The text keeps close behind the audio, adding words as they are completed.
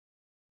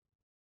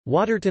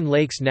Waterton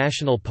Lakes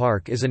National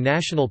Park is a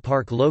national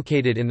park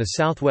located in the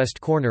southwest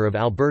corner of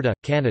Alberta,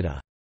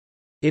 Canada.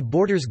 It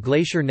borders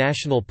Glacier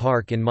National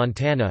Park in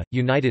Montana,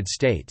 United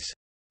States.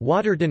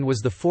 Waterton was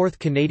the fourth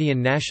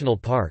Canadian national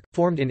park,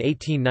 formed in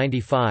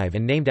 1895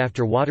 and named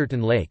after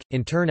Waterton Lake,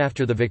 in turn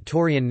after the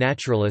Victorian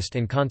naturalist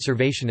and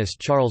conservationist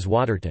Charles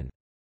Waterton.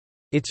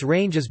 Its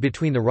range is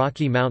between the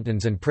Rocky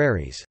Mountains and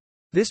prairies.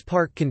 This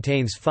park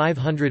contains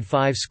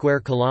 505 square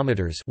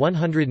kilometers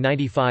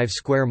 (195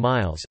 square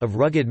miles) of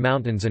rugged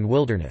mountains and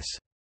wilderness.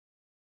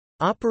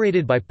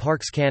 Operated by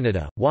Parks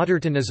Canada,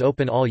 Waterton is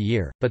open all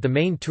year, but the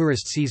main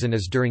tourist season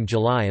is during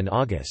July and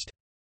August.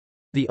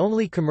 The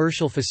only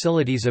commercial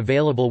facilities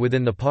available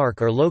within the park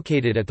are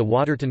located at the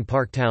Waterton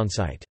Park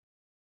townsite.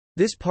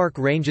 This park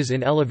ranges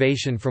in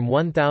elevation from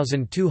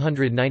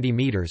 1,290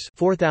 meters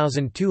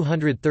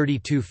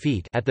 (4,232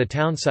 feet) at the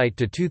townsite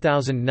to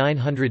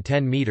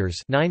 2,910 meters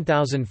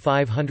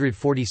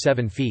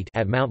 (9,547 feet)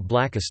 at Mount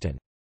Blakiston.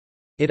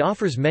 It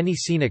offers many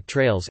scenic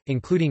trails,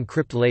 including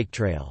Crypt Lake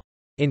Trail.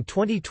 In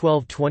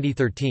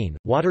 2012-2013,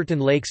 Waterton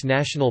Lakes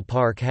National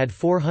Park had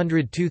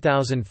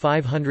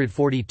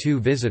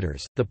 402,542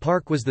 visitors. The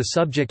park was the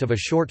subject of a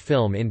short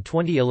film in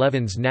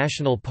 2011's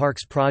National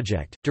Parks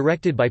Project,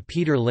 directed by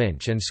Peter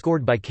Lynch and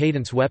scored by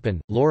Cadence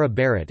Weapon, Laura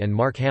Barrett and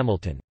Mark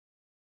Hamilton.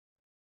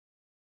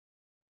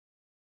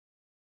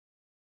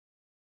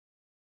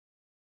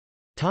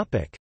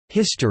 Topic: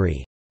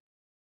 History.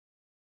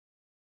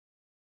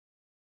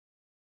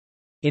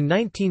 In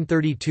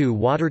 1932,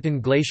 Waterton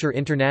Glacier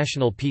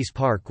International Peace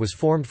Park was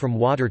formed from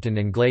Waterton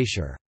and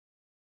Glacier.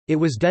 It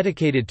was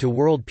dedicated to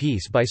world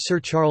peace by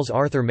Sir Charles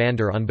Arthur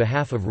Mander on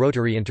behalf of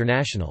Rotary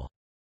International.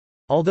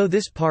 Although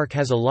this park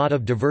has a lot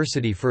of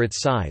diversity for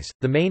its size,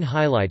 the main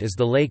highlight is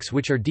the lakes,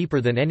 which are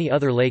deeper than any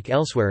other lake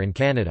elsewhere in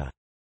Canada.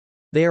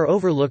 They are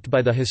overlooked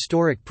by the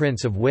historic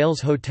Prince of Wales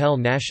Hotel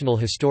National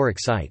Historic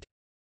Site.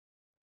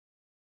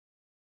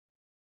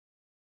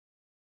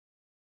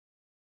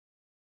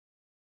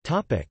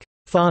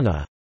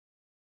 Fauna.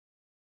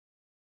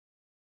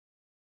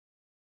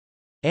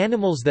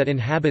 Animals that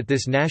inhabit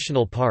this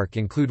national park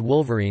include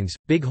wolverines,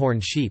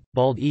 bighorn sheep,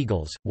 bald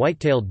eagles,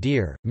 white-tailed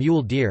deer,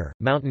 mule deer,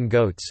 mountain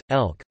goats,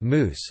 elk,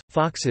 moose,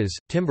 foxes,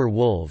 timber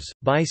wolves,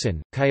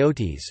 bison,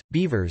 coyotes,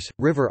 beavers,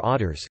 river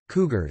otters,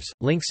 cougars,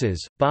 lynxes,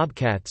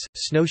 bobcats,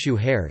 snowshoe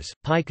hares,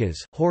 pikas,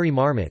 hoary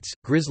marmots,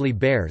 grizzly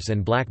bears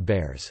and black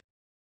bears.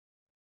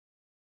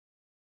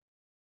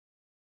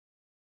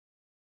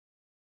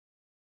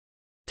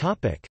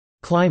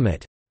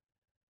 Climate.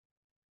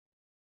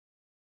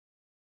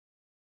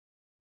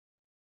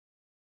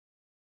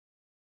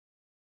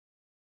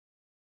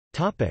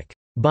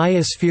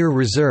 Biosphere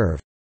Reserve.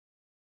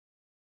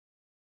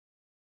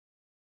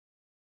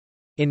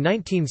 In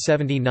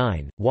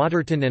 1979,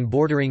 Waterton and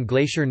bordering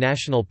Glacier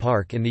National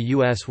Park in the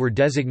U.S. were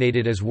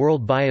designated as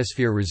World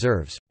Biosphere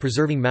Reserves,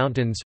 preserving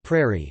mountains,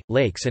 prairie,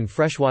 lakes and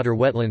freshwater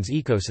wetlands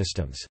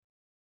ecosystems.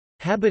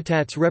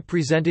 Habitats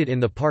represented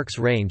in the park's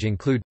range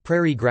include,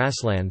 prairie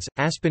grasslands,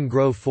 aspen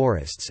grove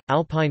forests,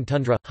 alpine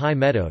tundra, high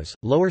meadows,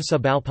 lower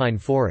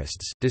subalpine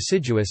forests,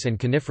 deciduous and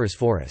coniferous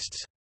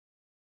forests.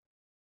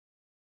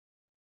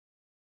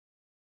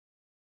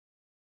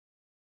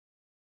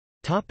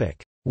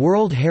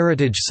 World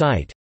Heritage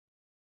Site.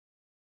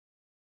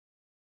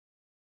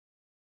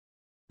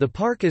 The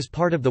park is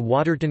part of the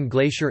Waterton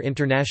Glacier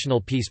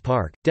International Peace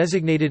Park,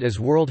 designated as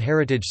World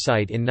Heritage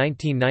Site in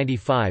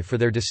 1995 for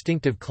their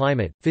distinctive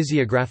climate,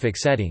 physiographic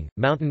setting,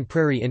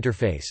 mountain-prairie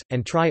interface,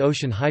 and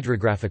tri-ocean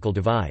hydrographical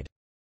divide.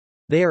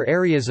 They are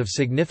areas of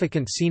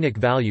significant scenic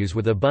values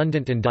with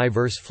abundant and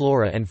diverse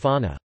flora and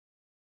fauna.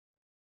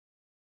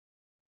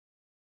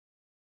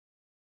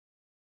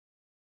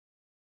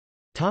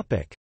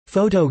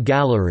 Photo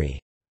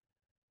gallery.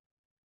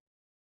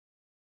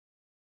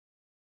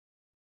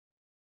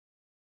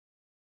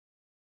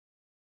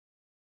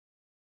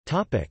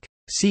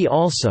 See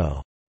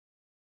also: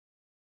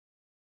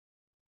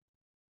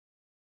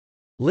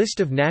 List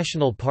of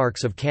national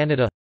parks of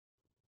Canada,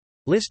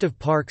 List of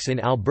parks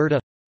in Alberta,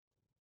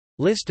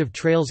 List of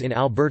trails in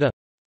Alberta,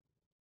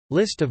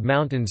 List of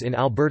mountains in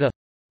Alberta,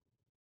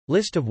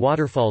 List of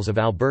waterfalls of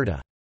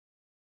Alberta.